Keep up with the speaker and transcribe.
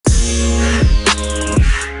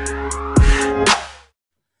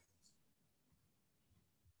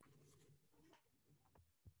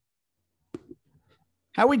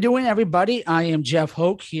How we doing, everybody? I am Jeff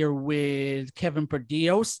Hoke here with Kevin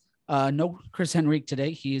Perdios. No Chris Henrique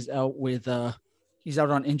today. He's out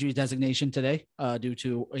on injury designation today due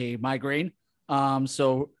to a migraine.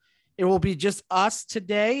 So it will be just us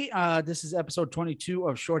today. This is episode 22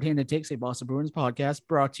 of Shorthanded Takes, a Boston Bruins podcast,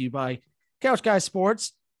 brought to you by Couch Guy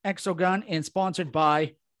Sports, Exogun, and sponsored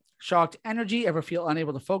by Shocked Energy. Ever feel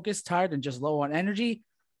unable to focus, tired, and just low on energy?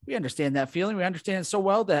 We understand that feeling. We understand it so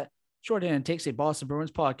well that Shorthanded Takes, a Boston Bruins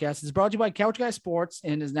podcast, is brought to you by Couch Guy Sports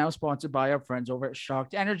and is now sponsored by our friends over at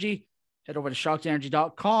Shocked Energy. Head over to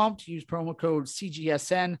shockedenergy.com to use promo code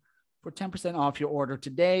CGSN for 10% off your order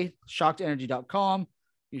today. Shockedenergy.com.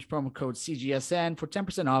 Use promo code CGSN for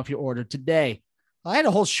 10% off your order today. I had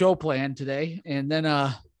a whole show planned today, and then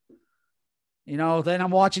then I'm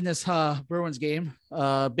watching this Bruins game.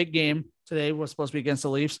 Big game today was supposed to be against the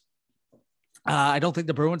Leafs. I don't think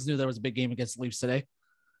the Bruins knew there was a big game against the Leafs today.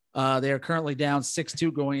 They are currently down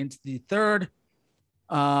 6-2 going into the third.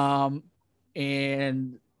 And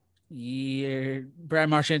Brad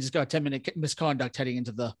Marchand just got a 10-minute misconduct heading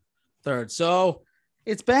into the third. So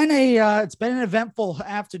it's been an eventful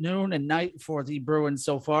afternoon and night for the Bruins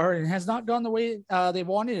so far, and it has not gone the way they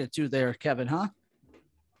wanted it to there, Kevin, huh?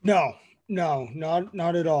 No,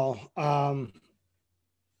 not at all.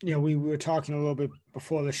 We were talking a little bit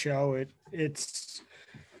before the show. It's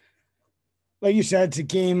like you said, it's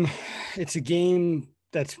a game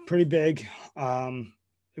that's pretty big. One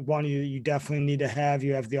you definitely need to have.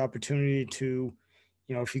 You have the opportunity to,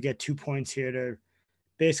 if you get 2 points here, to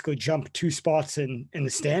basically jump 2 spots in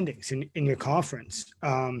the standings in your conference.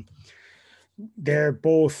 They're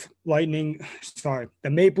both the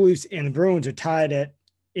Maple Leafs and the Bruins are tied at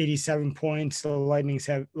 87 points. The Lightning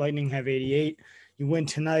have 88. You win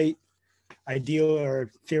tonight, ideal or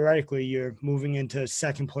theoretically, you're moving into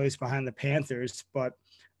second place behind the Panthers. But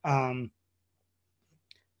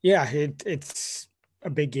it's a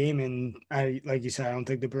big game, and like you said, I don't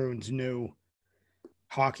think the Bruins knew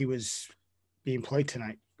hockey was being played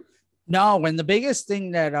tonight. No, and the biggest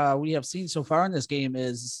thing that we have seen so far in this game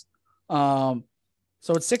is so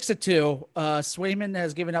it's 6-2. Swayman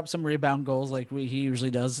has given up some rebound goals like he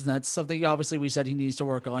usually does, and that's something obviously we said he needs to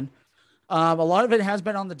work on. A lot of it has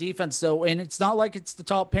been on the defense, though, and it's not like it's the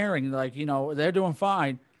top pairing. They're doing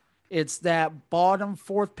fine. It's that bottom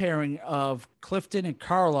fourth pairing of Clifton and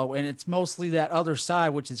Carlo, and it's mostly that other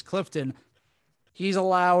side, which is Clifton. He's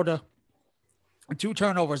allowed 2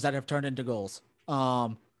 turnovers that have turned into goals.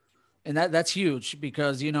 And that's huge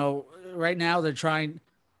because, right now they're trying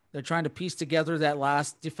to piece together that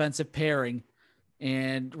last defensive pairing.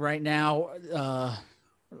 And right now,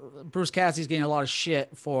 Bruce Cassidy's getting a lot of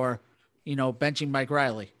shit for, benching Mike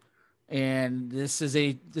Riley. And this was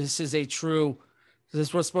supposed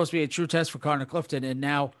to be a true test for Connor Clifton. And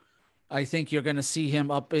now I think you're going to see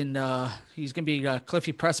him up in, he's going to be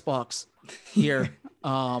Cliffy press box here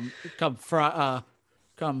come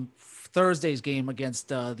Thursday's game against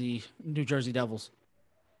the New Jersey Devils.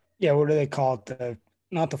 Yeah. What do they call it?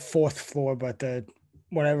 Not the fourth floor, but the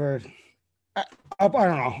whatever. I don't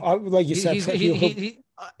know. Like you said, he's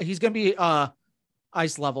going to be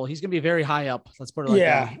ice level. He's going to be very high up. Let's put it like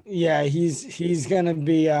that. Yeah. He's going to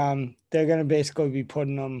be. They're going to basically be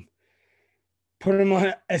putting him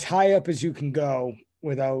on as high up as you can go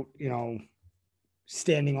without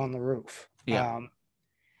standing on the roof. Yeah.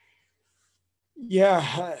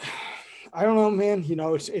 I don't know, man.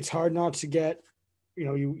 It's hard not to get.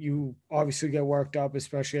 You obviously get worked up,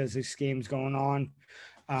 especially as this game's going on.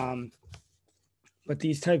 But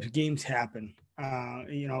these types of games happen.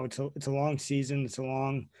 It's a long season. It's a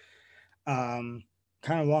long, kind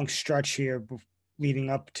of long stretch here leading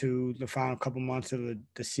up to the final couple months of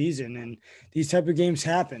the season. And these type of games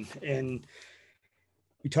happen. And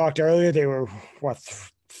we talked earlier, they were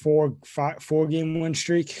four game win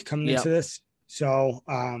streak coming into this. So,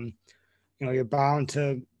 you're bound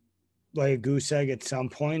to lay a goose egg at some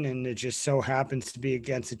point, and it just so happens to be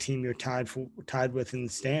against a team you're tied with in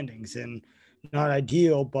the standings, and not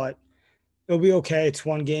ideal, but it'll be okay. It's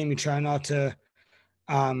one game. You try not to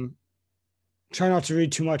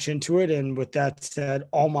read too much into it. And with that said,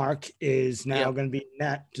 Allmark is now going to be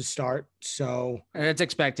net to start. So it's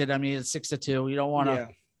expected. I mean, it's 6-2. You don't want to.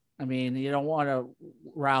 I mean, you don't want to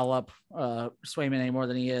rile up Swayman any more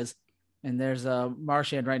than he is. And there's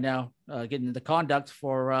Marchand right now getting the conduct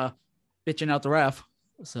for bitching out the ref.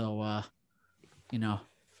 So, I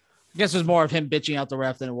guess there's more of him bitching out the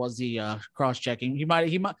ref than it was the cross-checking. He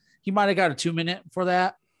might have got a 2-minute for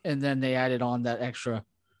that, and then they added on that extra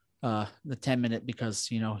the 10-minute because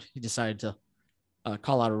he decided to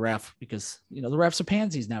call out a ref because the refs are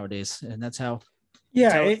pansies nowadays, and that's how.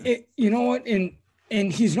 Yeah, you know what? And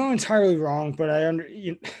And he's not entirely wrong, but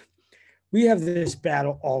we have this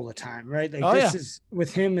battle all the time, right? Like this is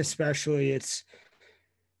with him especially. It's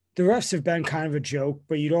the refs have been kind of a joke,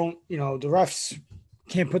 but you don't, the refs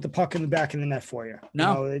can't put the puck in the back of the net for you.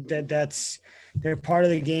 No, that's they're part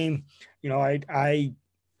of the game. I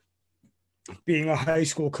being a high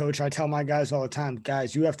school coach, I tell my guys all the time,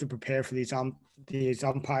 guys, you have to prepare for these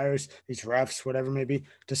umpires, these refs, whatever it may be,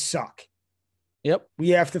 to suck. Yep. We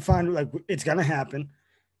have to find it's gonna happen.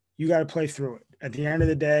 You got to play through it. At the end of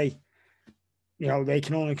the day, they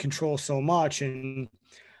can only control so much. And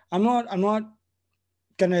I'm not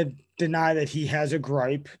gonna deny that he has a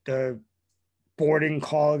gripe. The boarding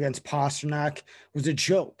call against Pastrnak was a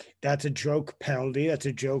joke. That's a joke penalty. That's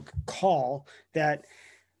a joke call that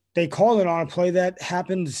they call it on a play that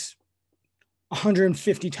happens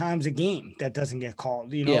 150 times a game that doesn't get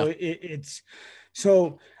called. It's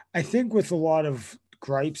so I think with a lot of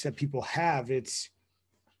gripes that people have, it's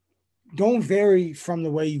don't vary from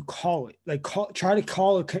the way you call it. Try to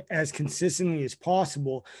call it as consistently as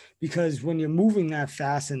possible, because when you're moving that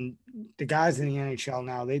fast, and the guys in the NHL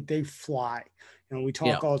now, they fly. We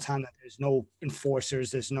talk all the time that there's no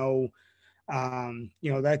enforcers, there's no,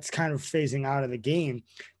 that's kind of phasing out of the game.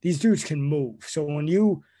 These dudes can move. So when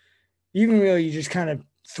you just kind of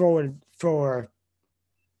throw a,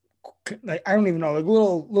 I don't even know, like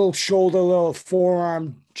little shoulder, little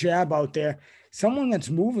forearm jab out there, someone that's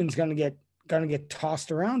moving is gonna get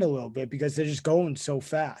tossed around a little bit because they're just going so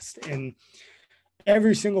fast. And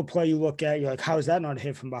every single play you look at, you're like, how is that not a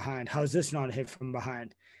hit from behind? How is this not a hit from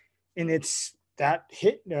behind? And it's that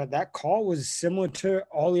hit, that call was similar to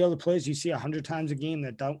all the other plays you see 100 times a game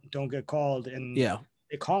that don't get called, and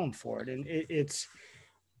they call them for it. And it's,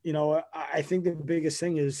 I think the biggest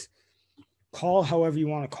thing is call however you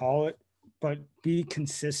want to call it, but be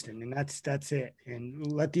consistent. And that's it.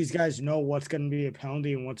 And let these guys know what's going to be a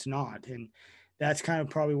penalty and what's not. And that's kind of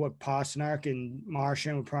probably what Pastrnak and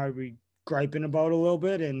Marchand would probably be griping about a little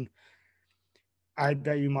bit. And I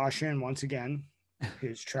bet you Marchand, once again,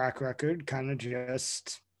 his track record kind of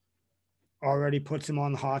just already puts him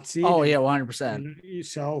on the hot seat. Oh, yeah, 100%.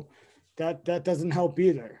 So that doesn't help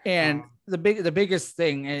either. And the biggest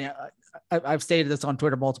thing, and I've stated this on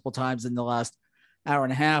Twitter multiple times in the last hour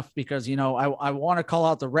and a half, because, I want to call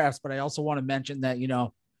out the refs, but I also want to mention that,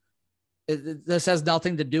 this has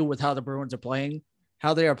nothing to do with how the Bruins are playing.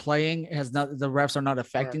 How they are playing has not, the refs are not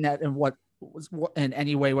affecting that in what in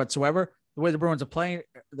any way whatsoever. The way the Bruins are playing,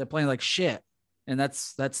 they're playing like shit. And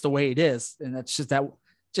that's the way it is. And that's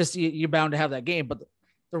just you're bound to have that game. But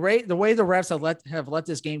the way the refs have let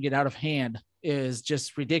this game get out of hand is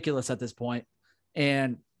just ridiculous at this point.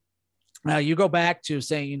 And you go back to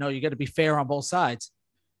saying, you got to be fair on both sides.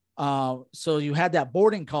 So you had that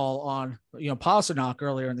boarding call on, Pastrnak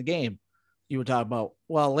earlier in the game. You were talking about.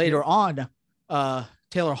 Well, later on,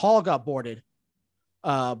 Taylor Hall got boarded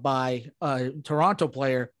by a Toronto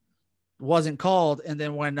player, wasn't called, and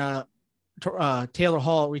then when Taylor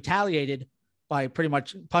Hall retaliated by pretty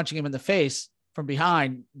much punching him in the face from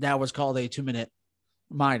behind, that was called a 2-minute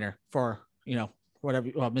minor for whatever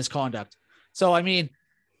misconduct. So I mean,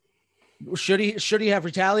 should he have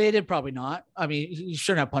retaliated? Probably not. I mean, he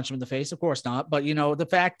shouldn't have punched him in the face, of course not. But the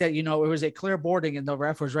fact that it was a clear boarding and the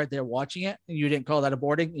ref was right there watching it, and you didn't call that a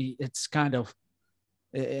boarding, it's kind of.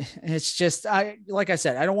 It's just, like I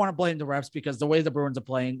said, I don't want to blame the refs, because the way the Bruins are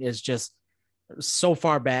playing is just so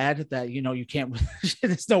far bad that you can't.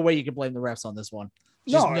 There's no way you can blame the refs on this one.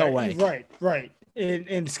 Just no way. Right.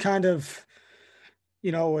 It's kind of,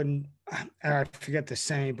 and I forget the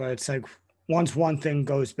saying, but it's like once one thing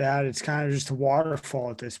goes bad, it's kind of just a waterfall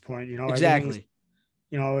at this point. Exactly.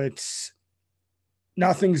 It's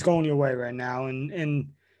nothing's going your way right now, and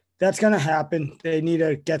that's going to happen. They need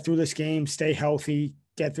to get through this game, stay healthy,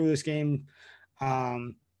 get through this game,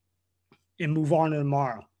 and move on to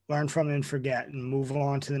tomorrow. Learn from it and forget, and move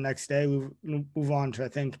on to the next day. Move on to, I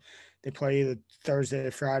think they play either Thursday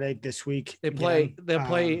or Friday this week. They play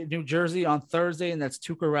New Jersey on Thursday, and that's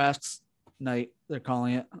Tuukka Rask's night. They're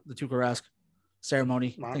calling it the Tuukka Rask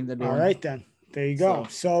ceremony thing they're doing. All right, then. There you go.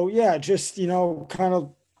 So yeah, just, kind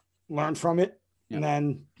of learn from it and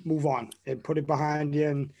then move on and put it behind you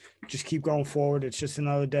and just keep going forward. It's just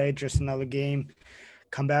another day, just another game.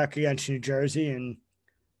 Come back against New Jersey and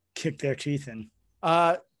kick their teeth in.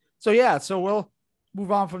 So we'll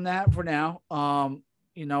move on from that for now.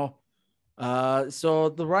 So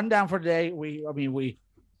the rundown for today, we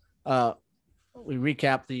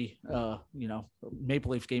recap the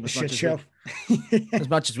Maple Leaf game as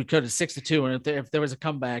much as we could at 6-2, and if there was a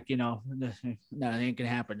comeback, no, it ain't gonna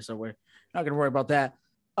happen. So we're not gonna worry about that.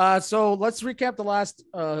 So let's recap the last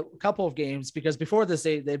couple of games, because before this,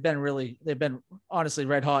 they've been honestly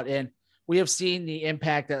red hot, and we have seen the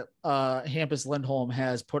impact that Hampus Lindholm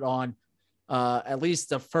has put on at least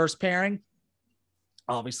the first pairing.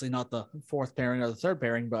 Obviously, not the fourth pairing or the third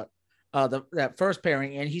pairing, but that first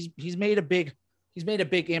pairing, and he's made a big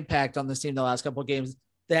impact on this team the last couple of games.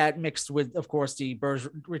 That mixed with, of course, the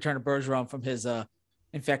return of Bergeron from his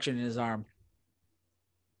infection in his arm.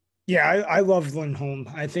 Yeah, I love Lindholm.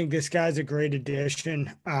 I think this guy's a great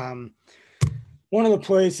addition. One of the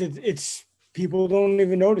plays, it's people don't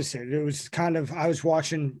even notice it. It was kind of, I was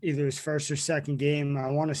watching either his first or second game. I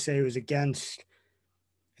want to say it was against,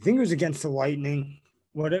 I think it was against the Lightning.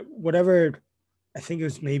 Whatever, I think it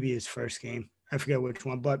was maybe his first game. I forget which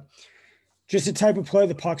one, but just the type of play,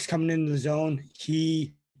 the puck's coming into the zone.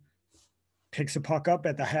 He picks the puck up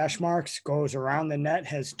at the hash marks, goes around the net,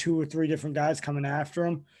 has 2 or 3 different guys coming after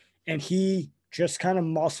him, and he just kind of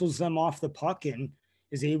muscles them off the puck and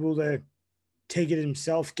is able to take it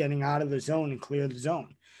himself, getting out of the zone and clear the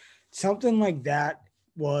zone. Something like that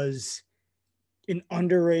was an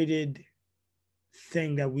underrated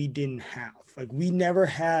thing that we didn't have. Like, we never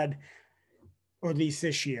had, or at least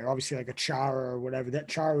this year, obviously like a Chara or whatever, that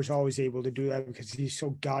Chara was always able to do that because he's so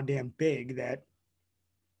goddamn big that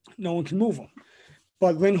no one can move him.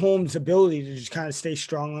 But Lindholm's ability to just kind of stay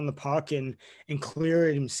strong on the puck and clear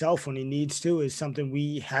it himself when he needs to is something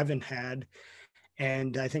we haven't had.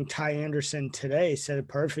 And I think Ty Anderson today said it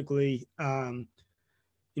perfectly.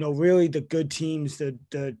 Really the good teams,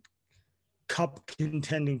 the cup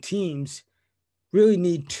contending teams really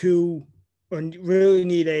need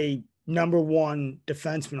a number one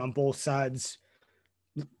defenseman on both sides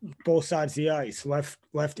of the ice,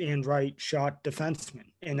 left and right shot defenseman.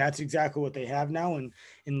 And that's exactly what they have now in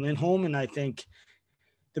Lindholm. And I think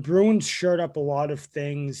the Bruins shored up a lot of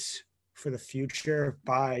things for the future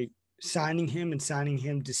by signing him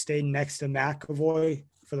to stay next to McAvoy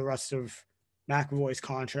for the rest of McAvoy's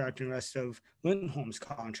contract and the rest of Lindholm's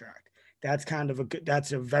contract. That's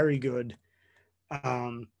that's a very good,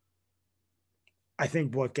 I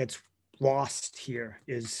think what gets lost here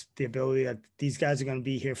is the ability that these guys are going to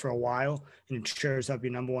be here for a while, and it shows up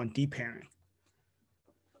your number one deep pairing.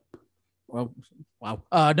 Well, wow.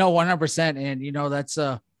 No, 100%. And, that's,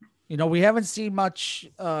 we haven't seen much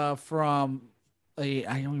from I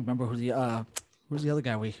don't remember who's the other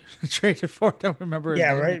guy we traded for. I don't remember.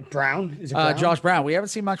 Yeah, right. Brown. Is it Brown? Josh Brown. We haven't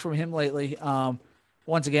seen much from him lately.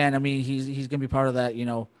 Once again, I mean, he's going to be part of that,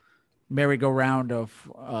 merry-go-round of,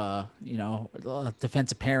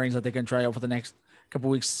 defensive pairings that they can try out for the next couple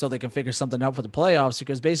of weeks so they can figure something out for the playoffs.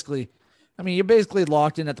 Because basically, I mean, you're basically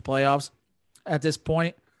locked in at the playoffs at this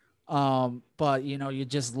point. But, you're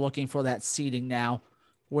just looking for that seeding now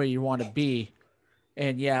where you want to be.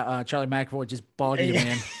 And, Charlie McAvoy just bogged you,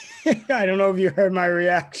 man. I don't know if you heard my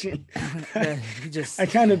reaction. I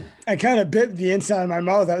kind of bit the inside of my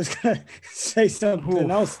mouth. I was going to say something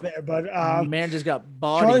else there, but man just got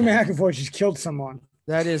bodied. Charlie McAvoy just killed someone.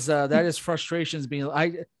 That is frustrations being.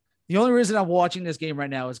 The only reason I'm watching this game right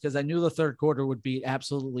now is because I knew the third quarter would be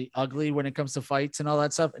absolutely ugly when it comes to fights and all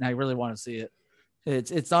that stuff, and I really want to see it.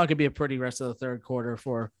 It's not going to be a pretty rest of the third quarter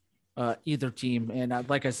for either team, and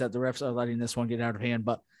like I said, the refs are letting this one get out of hand,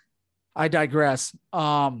 but. I digress.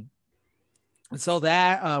 So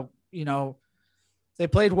that, they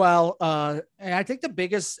played well. And I think the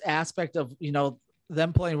biggest aspect of,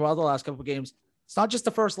 them playing well the last couple of games, it's not just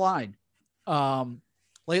the first line.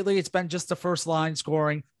 Lately it's been just the first line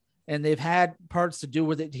scoring, and they've had parts to do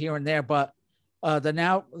with it here and there, but the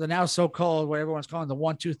now so-called, what everyone's calling the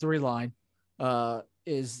 1-2-3 line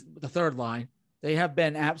is the third line. They have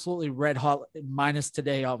been absolutely red hot, minus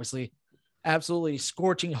today, obviously. Absolutely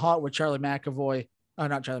scorching hot with Craig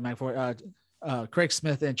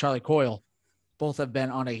Smith and Charlie Coyle. Both have been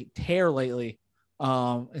on a tear lately.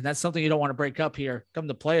 And that's something you don't want to break up here come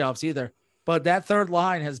the playoffs either. But that third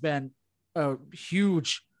line has been a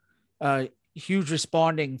huge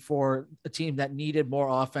responding for a team that needed more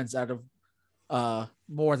offense out of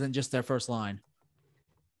more than just their first line.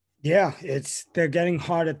 Yeah, they're getting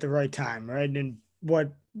hot at the right time, right? And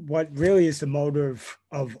what really is the motive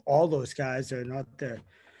of all those guys, or not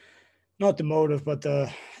the motive, but the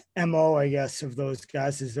MO, I guess, of those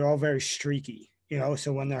guys is they're all very streaky,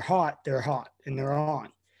 so when they're hot and they're on,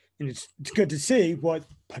 and it's good to see what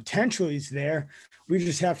potentially is there. We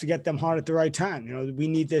just have to get them hot at the right time. We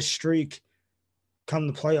need this streak come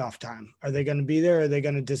the playoff time. Are they going to be there? Or are they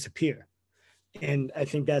going to disappear? And I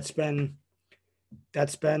think that's been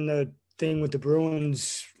the thing with the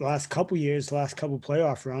Bruins last couple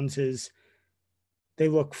playoff runs is they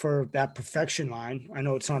look for that perfection line. I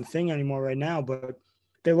know it's not a thing anymore right now, but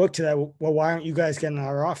they look to that. Well, why aren't you guys getting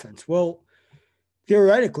our offense? Well,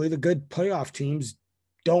 theoretically, the good playoff teams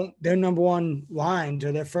don't. Their number one lines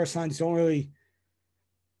or their first lines don't really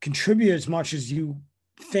contribute as much as you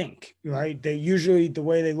think, right? They usually, the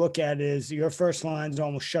way they look at it is your first lines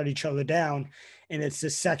almost shut each other down, and it's the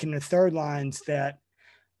second and third lines that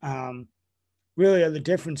really are the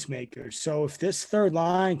difference makers. So if this third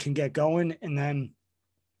line can get going, and then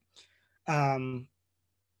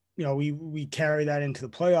we carry that into the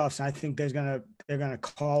playoffs, and I think they're gonna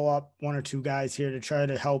call up one or two guys here to try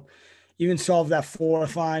to help even solve that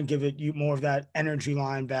fourth line, give it you more of that energy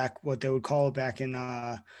line back, what they would call it back in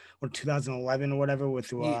 2011 or whatever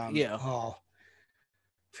with Yeah. I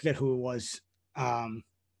forget who it was.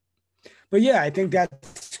 But yeah, I think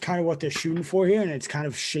that's kind of what they're shooting for here, and it's kind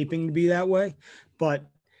of shaping to be that way. But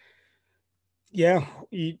yeah,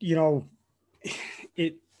 it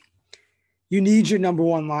you need your number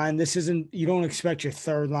one line. You don't expect your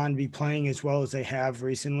third line to be playing as well as they have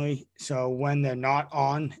recently. So when they're not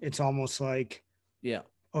on, it's almost like, Yeah.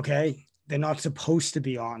 okay, they're not supposed to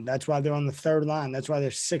be on. That's why they're on the third line. That's why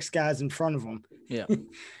there's 6 guys in front of them. Yeah.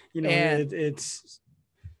 It's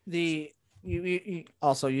you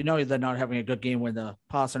also, they're not having a good game when the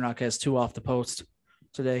Pastrnak has 2 off the post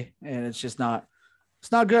today, and it's not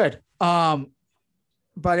good. But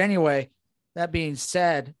anyway, that being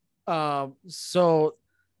said, so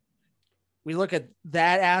we look at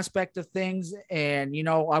that aspect of things, and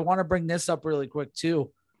I want to bring this up really quick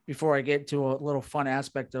too before I get to a little fun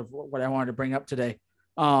aspect of what I wanted to bring up today.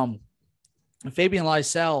 Fabian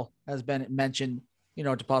Lysell has been mentioned,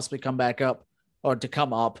 to possibly come back up or to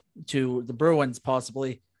come up to the Bruins,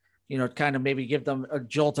 possibly, kind of maybe give them a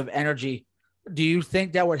jolt of energy. Do you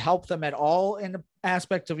think that would help them at all in the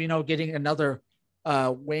aspect of, getting another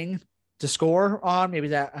wing to score on? Maybe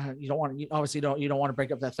that you don't want to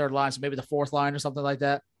break up that third line. So maybe the fourth line or something like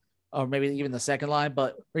that, or maybe even the second line.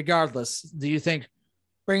 But regardless, do you think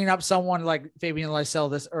bringing up someone like Fabian Lysell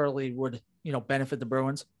this early would, benefit the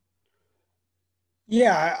Bruins?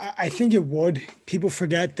 Yeah, I think it would. People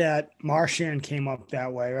forget that Marchand came up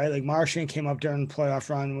that way, right? Like Marchand came up during the playoff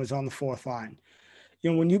run and was on the fourth line.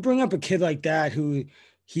 When you bring up a kid like that who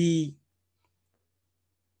he's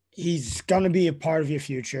going to be a part of your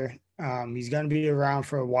future. He's going to be around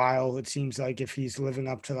for a while. It seems like if he's living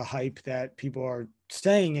up to the hype that people are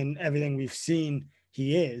saying and everything we've seen,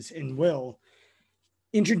 he is and will.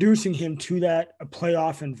 Introducing him to that a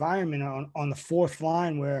playoff environment on the fourth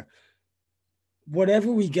line where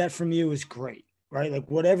whatever we get from you is great, right? Like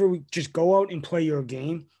whatever, we just go out and play your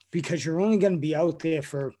game because you're only going to be out there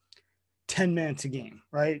for 10 minutes a game,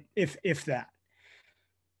 right? If that.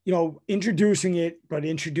 Introducing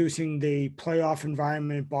the playoff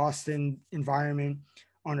environment, Boston environment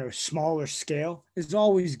on a smaller scale is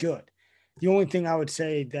always good. The only thing I would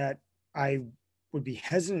say that I would be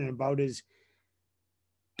hesitant about is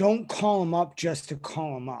don't call them up just to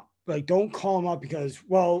call them up. Like, don't call them up because,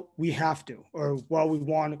 well, we have to, or, well, we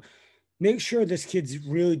want to. Make sure this kid's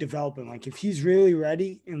really developing. Like, if he's really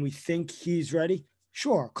ready and we think he's ready,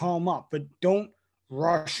 sure, call him up, but don't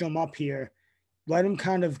rush him up here. Let him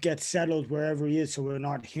kind of get settled wherever he is so we're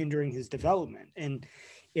not hindering his development. And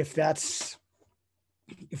if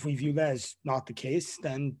we view that as not the case,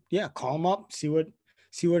 then yeah, call him up, see what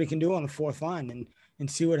he can do on the fourth line and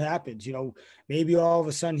see what happens. Maybe all of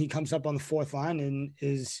a sudden he comes up on the fourth line and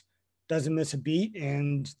doesn't miss a beat,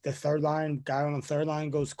 and the third line guy on the third line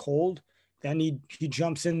goes cold. Then he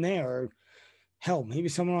jumps in there, or hell, maybe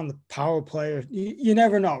someone on the power play, or you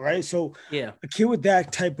never know, right? So yeah, a kid with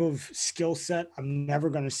that type of skill set, I'm never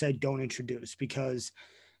going to say don't introduce, because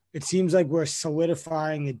it seems like we're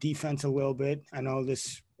solidifying the defense a little bit. I know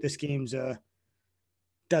this game's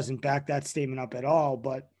doesn't back that statement up at all,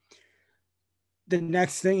 but the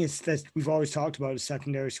next thing is that we've always talked about is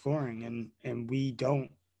secondary scoring, and we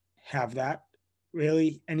don't have that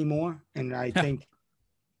really anymore. And I think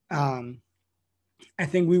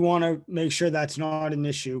we want to make sure that's not an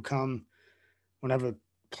issue come whenever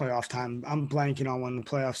playoff time. I'm blanking on when the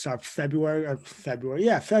playoffs start. February.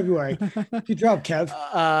 Yeah, February. Good job, Kev.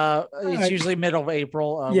 It's usually middle of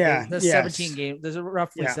April. There's 17 games. There's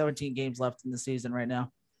roughly 17 games left in the season right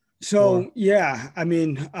now. So yeah, I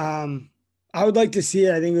mean, I would like to see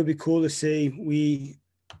it. I think it would be cool to see.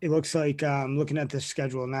 It looks like looking at the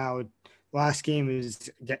schedule now, last game is,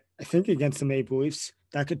 I think, against the Maple Leafs.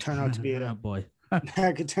 That could turn out to be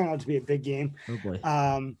that could turn out to be a big game. Oh boy.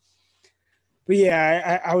 But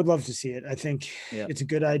yeah, I would love to see it. I think it's a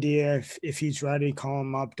good idea. If he's ready, call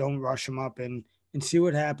him up. Don't rush him up and see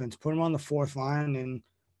what happens. Put him on the fourth line and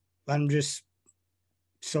let him just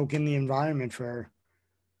soak in the environment for a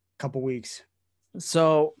couple weeks.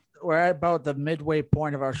 So we're at about the midway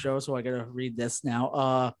point of our show, so I gotta read this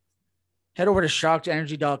now. Head over to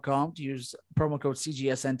shockedenergy.com to use promo code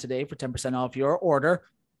CGSN today for 10% off your order.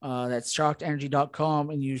 That's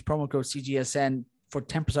shockedenergy.com and use promo code CGSN for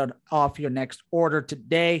 10% off your next order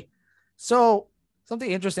today. So something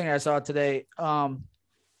interesting I saw today.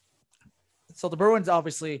 So the Bruins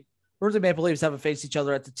and Maple Leafs haven't faced each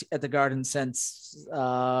other at the Garden since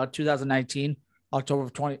 2019, October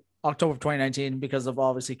of 2019, because of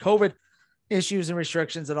obviously COVID issues and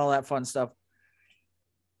restrictions and all that fun stuff.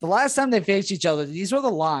 The last time they faced each other, these were the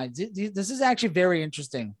lines. This is actually very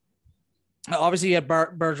interesting. Obviously, you had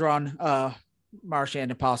Bergeron, Marchand,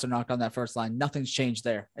 and Pastrnak on that first line. Nothing's changed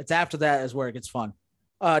there. It's after that is where it gets fun.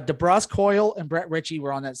 DeBrusk, Coyle, and Brett Ritchie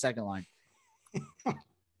were on that second line.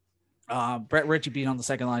 Brett Ritchie being on the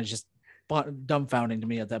second line is just dumbfounding to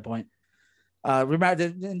me at that point.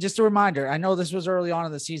 Just a reminder, I know this was early on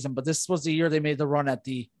in the season, but this was the year they made the run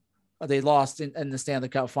they lost in the Stanley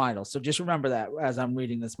Cup Finals. So just remember that as I'm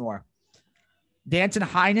reading this more. Danton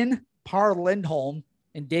Heinen, Par Lindholm,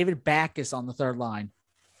 and David Backes on the third line.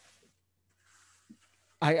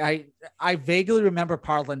 I vaguely remember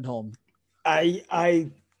Par Lindholm. I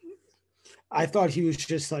thought he was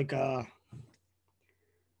just like I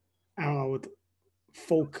don't know, with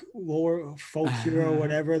folk hero,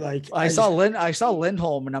 whatever. Like I saw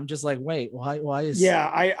Lindholm, and I'm just like, wait, why is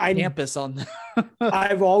Campus on?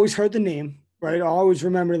 I've always heard the name, right? I always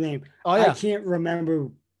remember the name. Oh yeah, I can't remember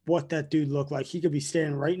what that dude looked like. He could be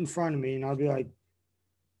standing right in front of me, and I'll be like,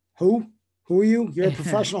 "Who? Who are you? You're a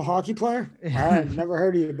professional hockey player? I've never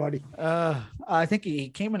heard of you, buddy." I think he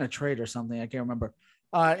came in a trade or something. I can't remember.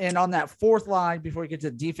 And on that fourth line, before we get to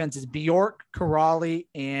the defense, is Bjork, Kuraly,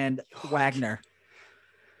 and Wagner.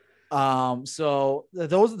 So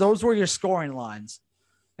those were your scoring lines.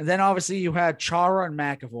 And then obviously you had Chara and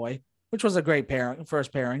McAvoy, which was a great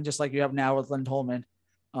first pairing, just like you have now with Lindholm and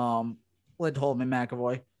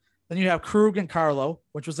McAvoy. Then you have Krug and Carlo,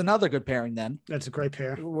 which was another good pairing then. That's a great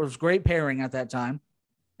pair. It was great pairing at that time.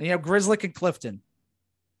 And you have Grzelcyk and Clifton.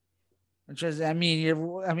 Which is,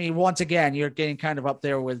 once again, you're getting kind of up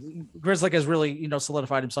there with Grzelcyk has really,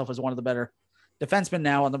 solidified himself as one of the better defensemen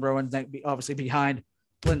now on the Bruins, obviously behind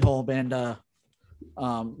Lindholm and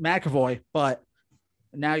McAvoy, but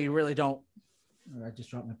now you really don't. I just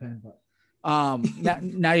dropped my pen, but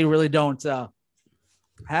now you really don't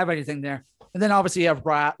have anything there. And then obviously you have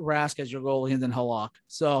Rask as your goalie, and then Halak.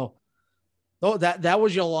 So that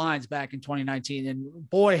was your lines back in 2019, and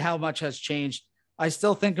boy, how much has changed. I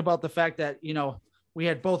still think about the fact that we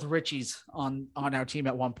had both Richies on our team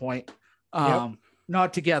at one point,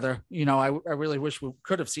 not together. I really wish we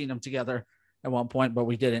could have seen them together at one point, but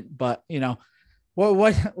we didn't. But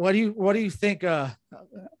what do you think?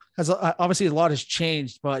 Has obviously a lot has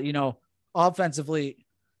changed, but offensively,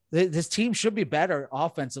 this team should be better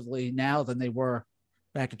offensively now than they were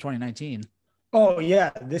back in 2019. Oh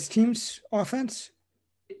yeah, this team's offense.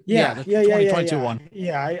 Yeah, 2022 one.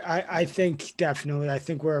 Yeah, I think definitely. I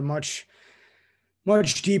think we're a much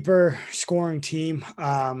deeper scoring team.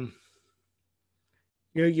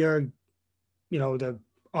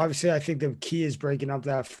 Obviously I think the key is breaking up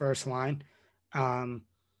that first line. I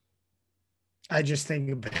just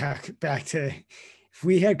think back to if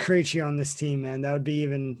we had Krejci on this team, man, that would be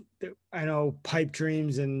even. I know pipe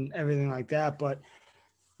dreams and everything like that, but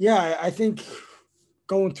yeah, I think.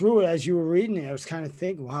 Going through it as you were reading it, I was kind of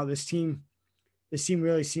thinking, wow, this team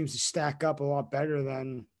really seems to stack up a lot better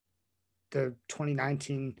than the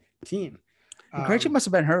 2019 team. Krejci must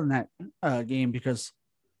have been hurt in that game because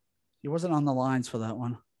he wasn't on the lines for that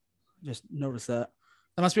one. Just noticed that.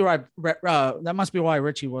 That must be why. That must be why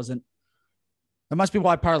Ritchie wasn't. That must be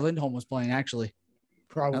why Par Lindholm was playing. Actually,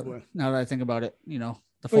 probably. Now that I think about it, the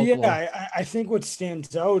folklore. Yeah, I think what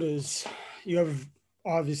stands out is you have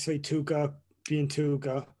obviously Tuukka. Being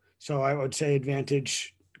Tuukka, so I would say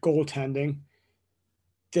advantage goaltending.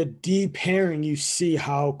 The deep pairing, you see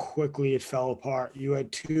how quickly it fell apart. You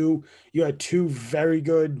had two very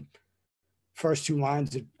good first two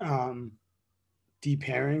lines of deep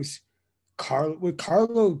pairings.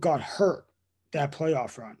 Carlo got hurt that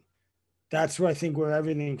playoff run. That's where I think where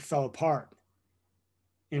everything fell apart,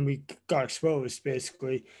 and we got exposed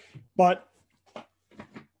basically. But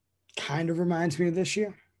kind of reminds me of this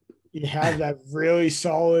year. You have that really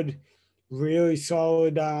solid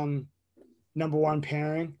number one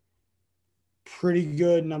pairing, pretty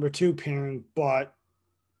good number two pairing, but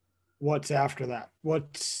what's after that?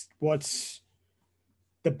 What's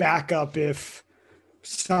the backup if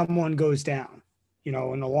someone goes down? In a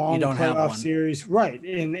long playoff series, right?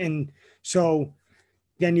 And so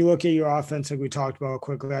then you look at your offense, like we talked about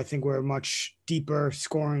quickly. I think we're a much deeper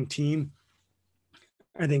scoring team.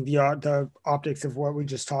 I think the optics of what we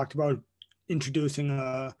just talked about, introducing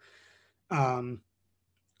a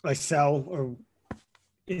Lysell or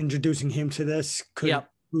introducing him to this could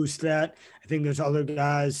boost that. I think there's other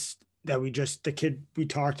guys that the kid we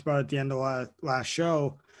talked about at the end of last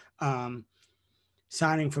show,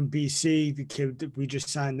 signing from BC, the kid that we just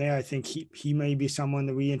signed there. I think he may be someone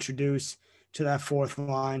that we introduce to that fourth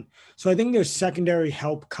line. So I think there's secondary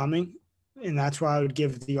help coming, and that's why I would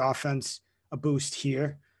give the offense a boost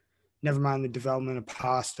here. Never mind the development of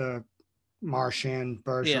Pasta, Marchand,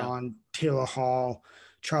 Bergeron, Taylor Hall,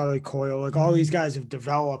 Charlie Coyle. Like all these guys have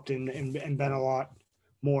developed and been a lot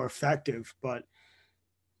more effective, but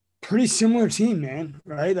pretty similar team, man,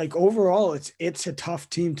 right? Like overall, it's a tough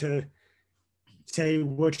team to say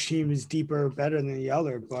which team is deeper or better than the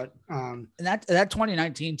other. But and that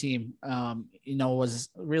 2019 team, was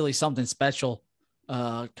really something special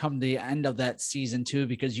come the end of that season too,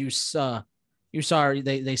 because you saw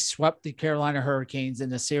they swept the Carolina Hurricanes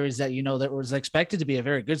in a series that that was expected to be a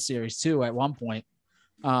very good series too at one point,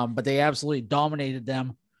 but they absolutely dominated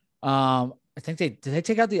them. I think did they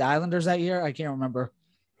take out the Islanders that year? I can't remember.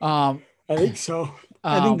 I think so.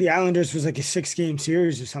 I think the Islanders was like a 6-game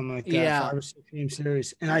series or something like that. Yeah. 5 or 6-game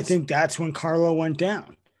series. And I think that's when Carlo went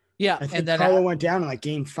down. Yeah. I think Carlo went down in like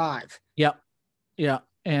game 5. Yep. Yeah.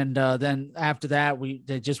 And then after that,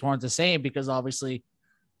 they just weren't the same because obviously,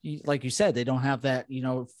 like you said, they don't have that,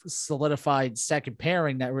 solidified second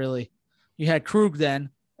pairing that really you had Krug then.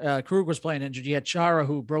 Krug was playing injured. You had Chara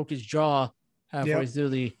who broke his jaw halfway through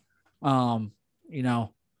the,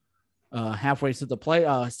 halfway through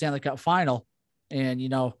the Stanley Cup final. And,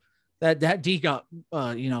 that D got,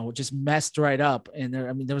 just messed right up. And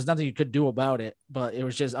there was nothing you could do about it, but it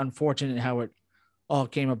was just unfortunate how it all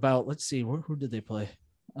came about. Let's see, who did they play?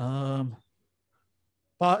 But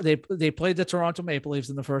they played the Toronto Maple Leafs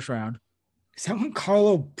in the first round. Is that when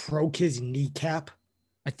Carlo broke his kneecap?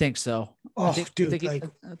 I think so. Oh, I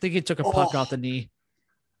think he took a puck off the knee.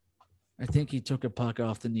 I think he took a puck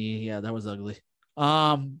off the knee. Yeah, that was ugly.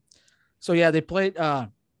 So yeah, they played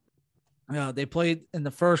in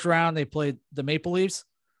the first round. They played the Maple Leafs.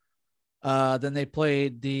 Then they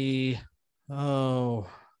played this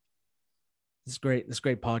is great. This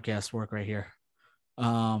great podcast work right here.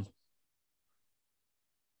 Come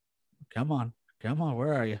on.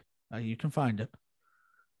 Where are you? You can find it.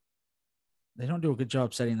 They don't do a good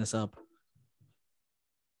job setting this up.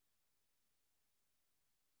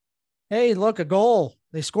 Hey, look, a goal.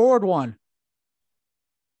 They scored one.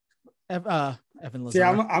 Evan Lazar.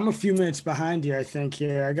 Yeah, I'm a few minutes behind you, I think.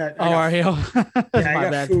 Here, I got are you? I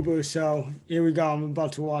got Fubu, so here we go. I'm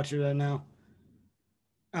about to watch it right now.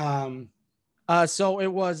 So it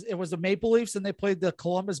was the Maple Leafs, and they played the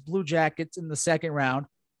Columbus Blue Jackets in the second round.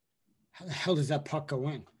 How the hell does that puck go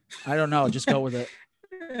in? I don't know. Just go with it.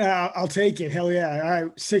 I'll take it. Hell yeah. All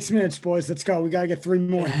right. 6 minutes, boys. Let's go. We got to get 3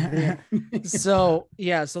 more. So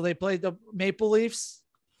they played the Maple Leafs,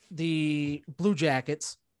 the Blue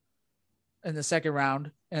Jackets in the second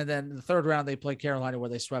round. And then the third round, they played Carolina where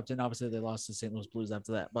they swept. And obviously they lost to St. Louis Blues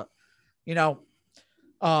after that. But, it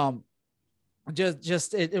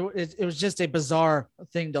was just a bizarre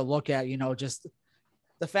thing to look at, just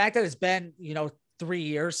the fact that it's been, 3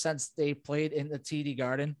 years since they played in the TD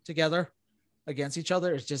Garden together against each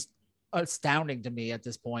other is just astounding to me at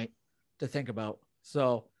this point to think about.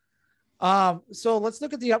 So let's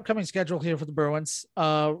look at the upcoming schedule here for the Bruins.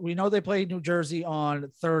 We know they play New Jersey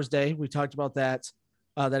on Thursday. We talked about that.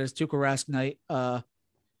 That is Tuukka Rask night.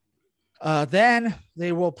 Then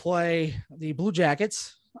they will play the Blue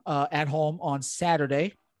Jackets at home on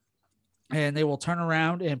Saturday, and they will turn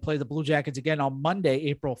around and play the Blue Jackets again on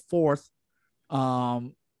Monday, April 4th.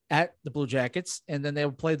 At the Blue Jackets, and then they'll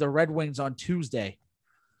play the Red Wings on Tuesday.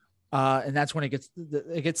 And that's when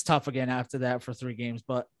it gets tough again after that for 3 games.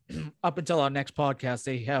 But up until our next podcast,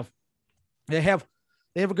 they have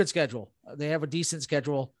a good schedule. They have a decent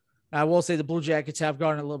schedule. I will say the Blue Jackets have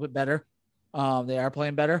gotten a little bit better. They are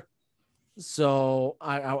playing better. So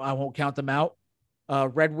I won't count them out.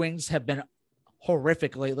 Red Wings have been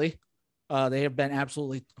horrific lately. They have been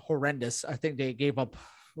absolutely horrendous. I think they gave up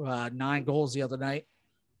 9 goals the other night,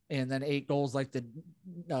 and then 8 goals like the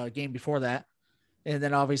game before that. And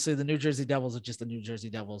then obviously the New Jersey Devils are just the New Jersey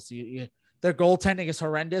Devils. Their goaltending is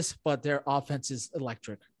horrendous, but their offense is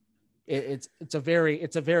electric. It's a very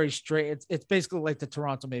straight. It's basically like the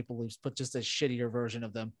Toronto Maple Leafs, but just a shittier version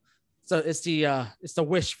of them. So it's the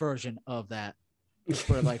Wish version of that. Let's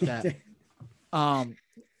put it like that.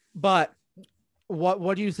 But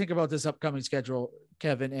what do you think about this upcoming schedule,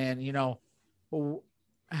 Kevin? And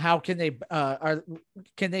how can they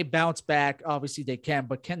can they bounce back? Obviously they can,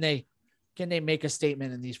 but can they make a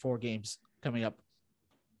statement in these 4 games coming up?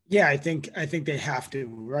 Yeah, I think they have to,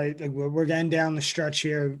 right? Like we're getting down the stretch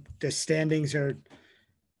here. The standings are,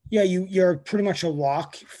 yeah, you're pretty much a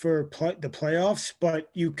lock for the playoffs, but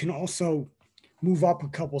you can also move up a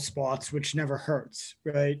couple spots, which never hurts,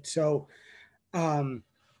 right? So,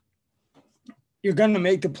 you're going to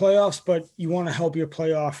make the playoffs, but you want to help your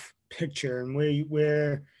playoff picture and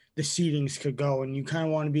where the seedings could go, and you kind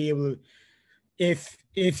of want to be able to, if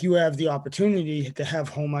you have the opportunity to have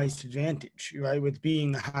home ice advantage, right, with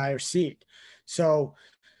being the higher seed. So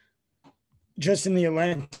just in the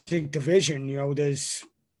Atlantic Division, there's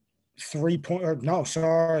 1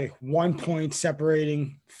 point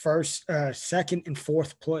separating first, second, and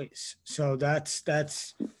fourth place. So that's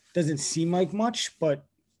doesn't seem like much, but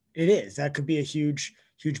it is. That could be a huge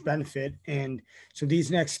benefit. And so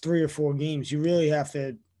these next 3 or 4 games, you really have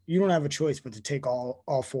to. You don't have a choice but to take all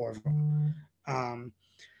 4 of them.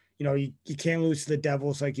 You can't lose to the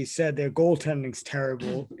Devils, like you said. Their goaltending's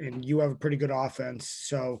terrible, and you have a pretty good offense,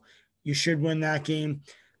 so you should win that game.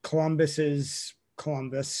 Columbus is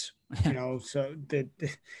Columbus, so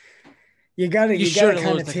you got to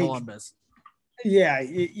kind of take Columbus. Yeah,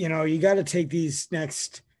 you got to take these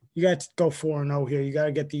next. You got to go 4-0 here. You got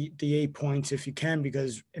to get the 8 points if you can,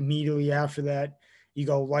 because immediately after that, you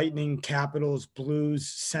go Lightning, Capitals, Blues,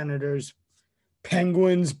 Senators,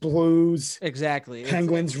 Penguins, Blues, exactly.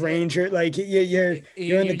 Penguins, Ranger. Like you're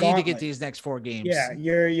in the gauntlet. Need to get these next 4 games. Yeah,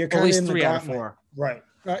 you're kind at least of in 3 the out of gauntlet. 4.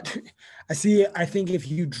 Right. I see. I think if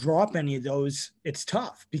you drop any of those, it's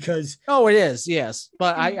tough because. Oh, it is. Yes,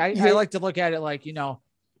 but I like to look at it like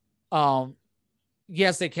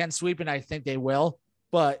yes, they can sweep, and I think they will.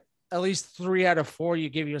 But at least 3 out of 4, you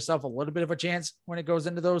give yourself a little bit of a chance when it goes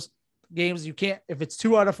into those games. You can't, if it's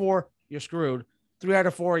 2 out of 4, you're screwed. 3 out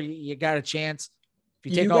of 4, you got a chance.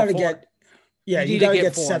 If you take all 4, you got to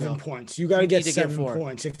get 7 points. You got to get 7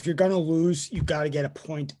 points. If you're going to lose, you got to get a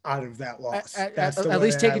point out of that loss. At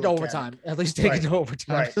least take it to overtime. At least take it to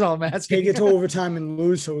overtime. Right. That's all I'm asking. Take it to overtime and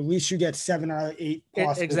lose. So at least you get 7 out of 8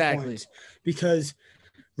 possible points. Because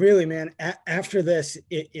really, man, after this,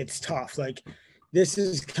 it's tough. Like, this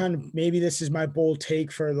is this is my bold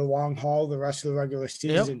take for the long haul, the rest of the regular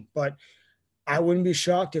season. Yep. But I wouldn't be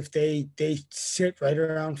shocked if they sit right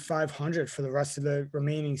around 500 for the rest of the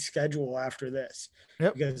remaining schedule after this.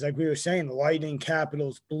 Yep. Because like we were saying, the Lightning,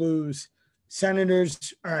 Capitals, Blues,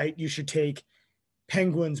 Senators, all right, you should take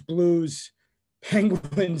Penguins, Blues,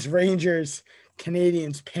 Penguins, Rangers,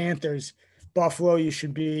 Canadians, Panthers, Buffalo you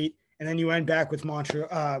should beat, and then you end back with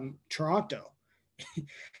Toronto.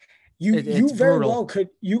 You very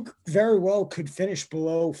well could finish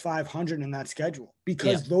below 500 in that schedule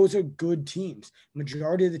because those are good teams.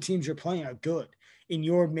 Majority of the teams you're playing are good. And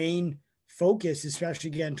your main focus, especially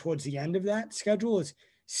again towards the end of that schedule, is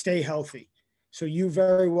stay healthy. So you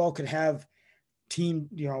very well could have team,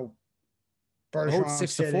 Bergeron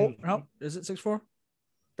 6-4. No, is it 6-4?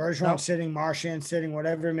 Bergeron sitting, Marchand sitting,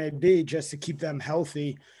 whatever it may be, just to keep them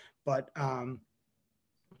healthy. But I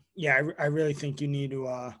really think you need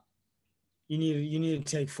to. You need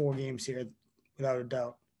to take 4 games here, without a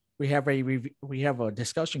doubt. We have a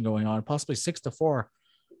discussion going on, possibly 6-4.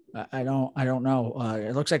 I don't know.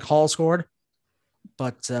 It looks like Hall scored,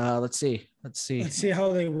 but let's see. Let's see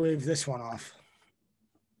how they wave this one off.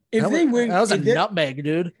 That was a nutmeg,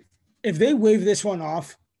 dude. If they wave this one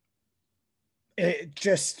off,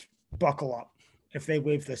 just buckle up. If they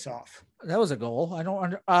wave this off, that was a goal.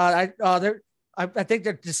 I think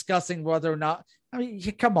they're discussing whether or not. I mean,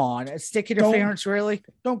 come on, stick interference, really?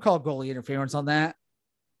 Don't call goalie interference on that.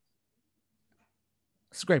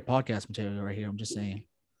 It's great podcast material right here. I'm just saying,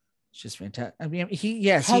 it's just fantastic. I mean,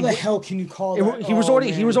 how the hell can you call that? He was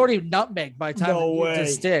already nutmegged by the time he hit the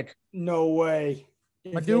stick. No way.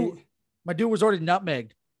 My dude was already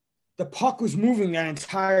nutmegged. The puck was moving that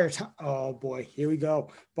entire time. Oh boy, here we go.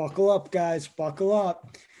 Buckle up, guys. Buckle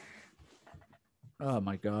up. Oh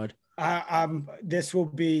my God. This will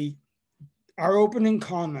be our opening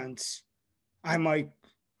comments. I might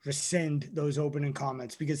rescind those opening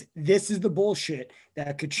comments because this is the bullshit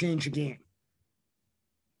that could change a game.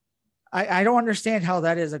 I don't understand how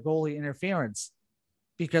that is a goalie interference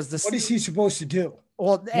because what is he supposed to do?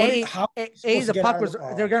 Well, the puck was,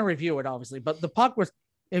 they're going to review it obviously, but the puck was,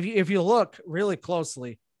 if you look really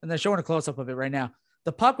closely, and they're showing a close up of it right now,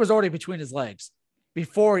 the puck was already between his legs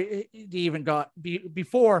before he even he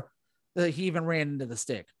even ran into the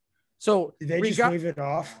stick. So did they just wave it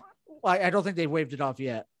off? I don't think they waved it off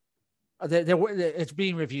yet. It's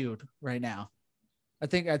being reviewed right now. I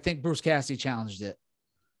think Bruce Cassidy challenged it.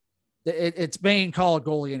 It's being called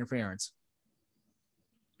goalie interference.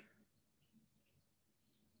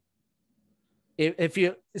 If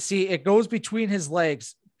you see, it goes between his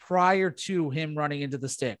legs prior to him running into the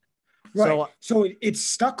stick. Right. So it's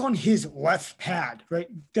stuck on his left pad, right?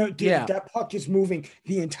 That puck is moving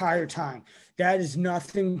the entire time. That is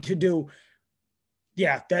nothing to do.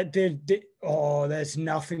 Yeah, that's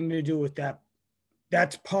nothing to do with that.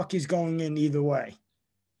 That puck is going in either way.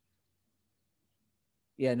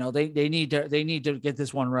 Yeah, no, they need to get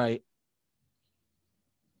this one right.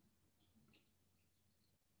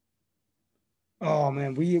 Oh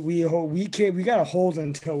man, we gotta hold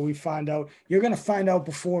until we find out. You're gonna find out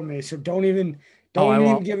before me, so don't even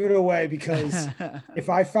give it away, because if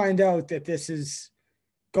I find out that this is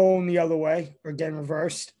going the other way or getting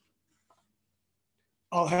reversed,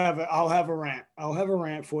 I'll have a rant. I'll have a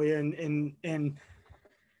rant for you, and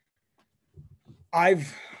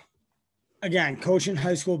I've again coaching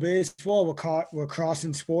high school baseball. We're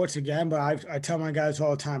crossing sports again, but I tell my guys all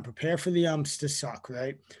the time: prepare for the umps to suck,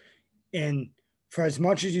 right? And for as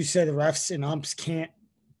much as you say the refs and umps can't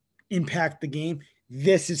impact the game,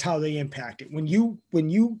 this is how they impact it. When you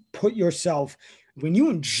inject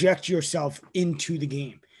yourself into the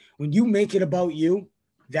game, when you make it about you,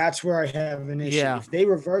 that's where I have an issue. Yeah. If they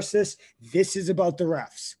reverse this, this is about the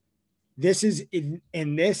refs. This is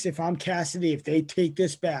in this. If I'm Cassidy, if they take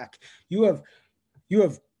this back, you have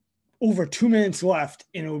over 2 minutes left,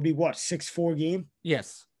 and it would be what, 6-4 game?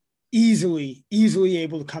 Yes. Easily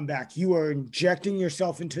able to come back. You are injecting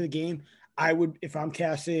yourself into the game. I would, if I'm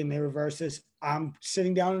Cassidy and they reverse this, I'm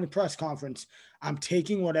sitting down in the press conference. I'm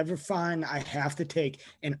taking whatever fine I have to take,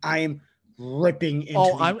 and I am ripping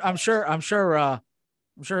into. I'm sure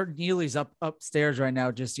Neely's upstairs right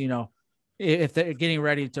now, just, if they're getting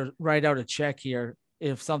ready to write out a check here,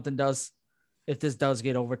 if this does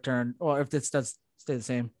get overturned, or if this does stay the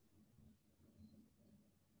same.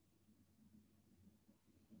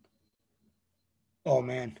 Oh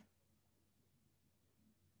man.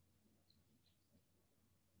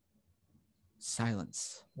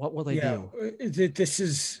 Silence. What will they do?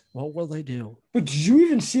 What will they do? But did you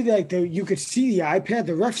even see that? You could see the iPad.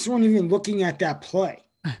 The refs weren't even looking at that play.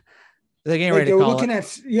 They're getting ready to call it.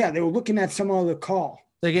 They were looking at some other call.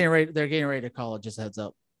 They're getting ready to call it. Just heads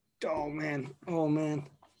up. Oh man.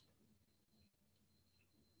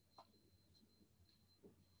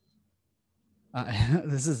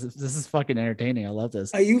 This is fucking entertaining. I love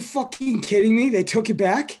this. Are you fucking kidding me? They took it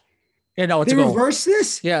back? Yeah, no, it's a goal. They reversed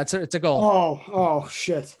this? Yeah, it's a goal. Oh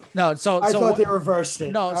shit. No, so I thought they reversed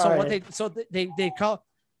it. No, so right.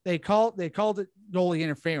 They called it goalie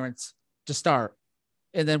interference to start.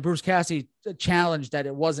 And then Bruce Cassidy challenged that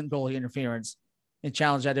it wasn't goalie interference and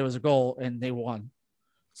challenged that it was a goal, and they won.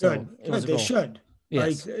 So good. They should.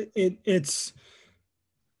 Yes. Like it's.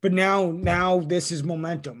 But now this is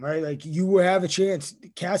momentum, right? Like, you have a chance.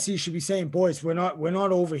 Cassidy should be saying, boys, we're not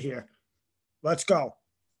over here. Let's go.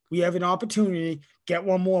 We have an opportunity. Get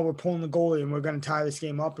one more. We're pulling the goalie, and we're going to tie this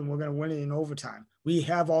game up, and we're going to win it in overtime. We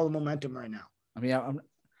have all the momentum right now. I mean,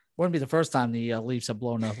 wouldn't be the first time the Leafs have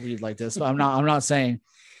blown a lead like this. But I'm not saying.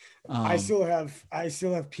 I still have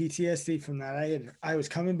PTSD from that. I was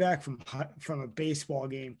coming back from a baseball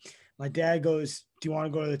game. My dad goes, "Do you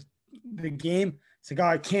want to go to the game?" It's like, "Oh,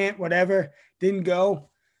 I can't, whatever." Didn't go.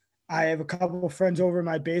 I have a couple of friends over in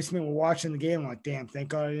my basement. We're watching the game. I'm like, damn, thank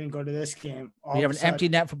God I didn't go to this game. We have an empty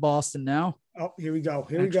net for Boston now. Oh, here we go.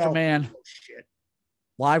 Extra man. Oh, shit.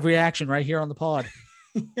 Live reaction right here on the pod.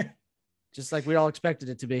 Just like we all expected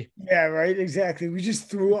it to be. Yeah, right. Exactly. We just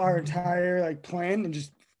threw our entire plan and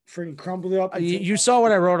just freaking crumbled it up. You saw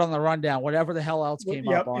what I wrote on the rundown. Whatever the hell else came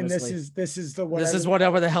up. Honestly, and this is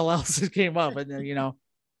whatever the hell else came up, and then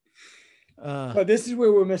but this is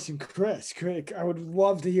where we're missing Chris. I would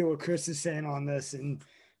love to hear what Chris is saying on this, and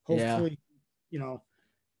hopefully, doing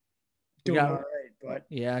all right. But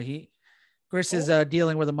yeah, Chris is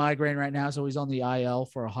dealing with a migraine right now, so he's on the IL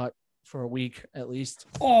for a week at least.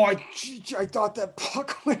 Oh, I thought that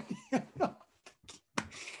puck went.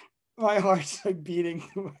 My heart's beating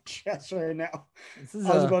through my chest right now.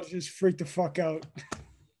 I was about to just freak the fuck out.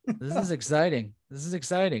 This is exciting.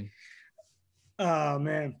 Oh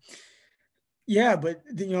man. Yeah, but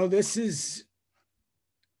this is,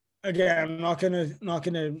 again, I'm not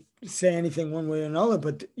gonna say anything one way or another,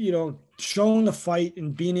 but showing the fight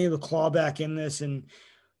and being able to claw back in this, and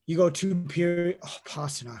you go 2 period. Oh,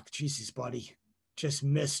 Pastrnak, Jesus, buddy, just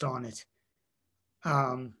missed on it.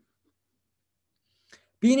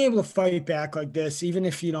 Being able to fight back like this, even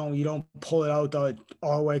if you don't pull it out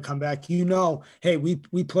all the way, come back. Hey,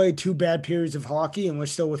 we played 2 bad periods of hockey, and we're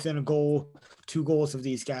still within a goal, 2 goals of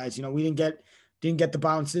these guys. We didn't get didn't get the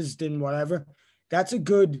bounces, didn't whatever. That's a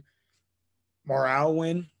good morale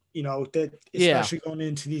win, that especially going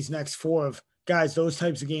into these next four of guys, those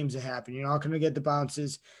types of games that happen. You're not going to get the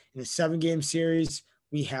bounces in a 7-game series.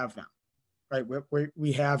 We have them, right?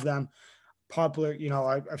 We have them. Popular,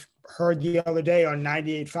 I've heard the other day on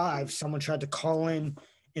 98.5, someone tried to call in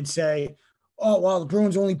and say, oh, well, the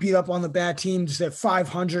Bruins only beat up on the bad teams. They're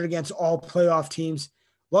 500 against all playoff teams.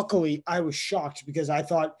 Luckily, I was shocked because I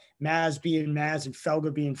thought Maz being Maz and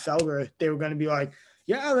Felger being Felger, they were going to be like,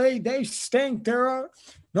 yeah, they stink.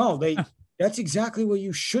 That's exactly what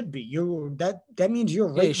you should be. That means you're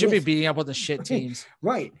right. Yeah, you should be beating up on the shit teams.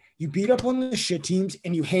 Right. You beat up on the shit teams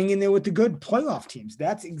and you hang in there with the good playoff teams.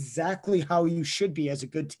 That's exactly how you should be as a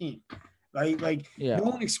good team. Right? Like, no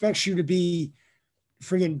one expects you to be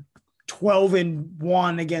friggin'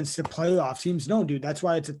 12-1 against the playoff teams. No, dude, that's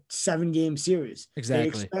why it's a 7-game series. Exactly. They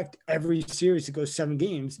expect every series to go 7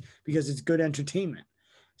 games because it's good entertainment.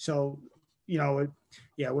 So,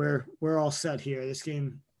 we're all set here. This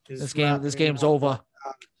game's over.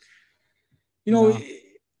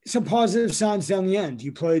 Some positive signs down the end.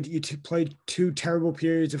 You played 2 terrible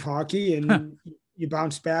periods of hockey and you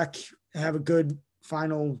bounced back, have a good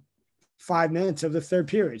final 5 minutes of the third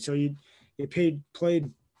period. So you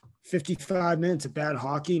played 55 minutes of bad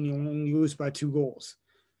hockey and you only lose by 2 goals.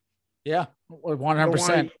 Yeah,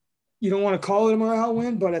 100%. You don't want to call it a morale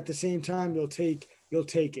win, but at the same time, you'll take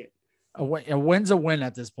it. A win's a win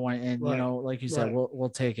at this point, and right. Like you said, we'll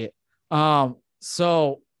take it.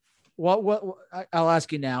 So what I'll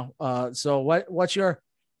ask you now. So what's your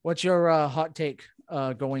hot take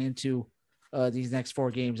going into these next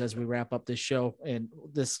 4 games as we wrap up this show and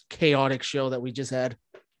this chaotic show that we just had?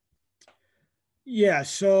 Yeah.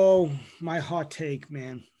 So my hot take,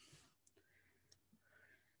 man.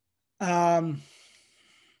 Over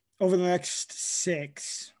the next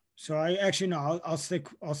 6. So I'll stick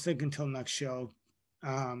until next show.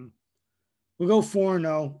 We'll go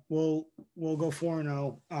 4-0. We'll go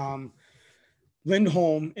 4-0.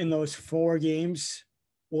 Lindholm in those 4 games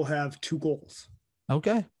will have 2 goals.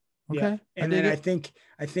 Okay. Yeah. And then I think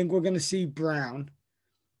we're going to see Brown,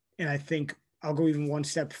 and I think I'll go even one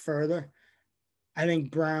step further. I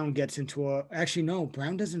think Brown gets into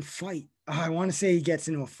Brown doesn't fight. I want to say he gets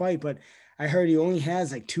into a fight, but I heard he only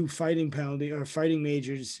has like 2 fighting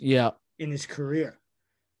majors in his career.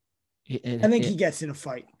 I think he gets in a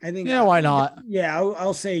fight. I think. Yeah, why not? Yeah,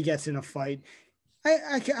 I'll say he gets in a fight.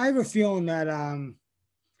 I have a feeling that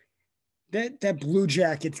that Blue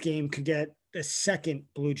Jackets game could get the second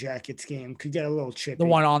Blue Jackets game could get a little chippy. The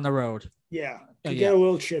one on the road. Yeah, get a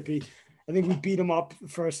little chippy. I think we beat them up the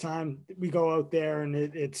first time. We go out there and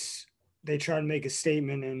they try to make a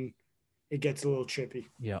statement and it gets a little chippy.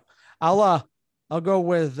 Yeah. I'll go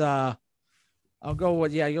with you'll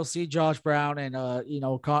see Josh Brown and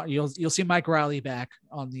you'll see Mike Riley back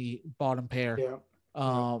on the bottom pair. Yeah.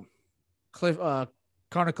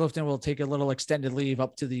 Connor Clifton will take a little extended leave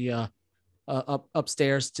up to the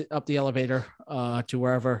upstairs up the elevator to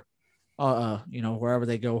wherever wherever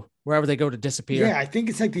they go to disappear. Yeah, I think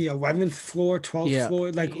it's like the 11th floor, 12th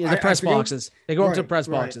floor, like the press boxes. They go up to press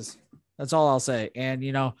boxes. That's all I'll say. And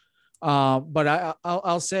but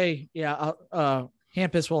I'll say,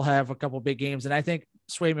 Hampus will have a couple big games, and I think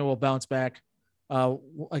Swayman will bounce back.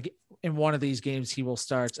 In one of these games, he will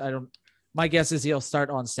start. My guess is he'll start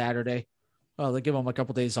on Saturday. They'll give him a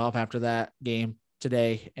couple days off after that game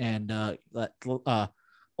today, and let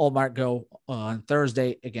Ullmark go on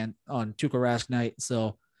Thursday again on Tuukka Rask night.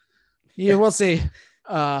 So we'll see.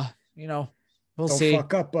 We'll see. Don't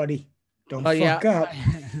fuck up, buddy. Don't fuck up.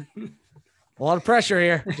 A lot of pressure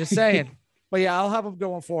here. Just saying. But I'll have him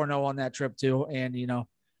going 4-0 on that trip too, and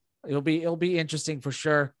it'll be interesting for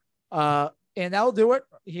sure. And that'll do it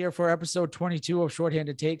here for episode 22 of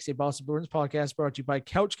Shorthanded Takes, a Boston Bruins podcast brought to you by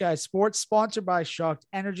Couch Guys Sports, sponsored by Shocked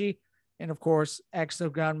Energy, and of course,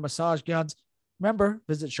 Exogun Massage Guns. Remember,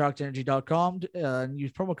 visit shockedenergy.com and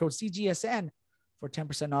use promo code CGSN for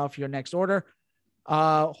 10% off your next order.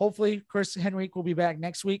 Hopefully, Chris Henrique will be back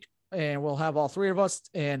next week, and we'll have all 3 of us,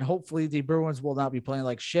 and hopefully the Bruins will not be playing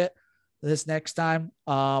like shit this next time.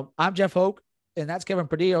 I'm Jeff Hoke, and that's Kevin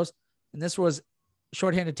Perdillos, and this was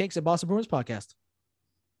Shorthanded Takes, a Boston Bruins podcast.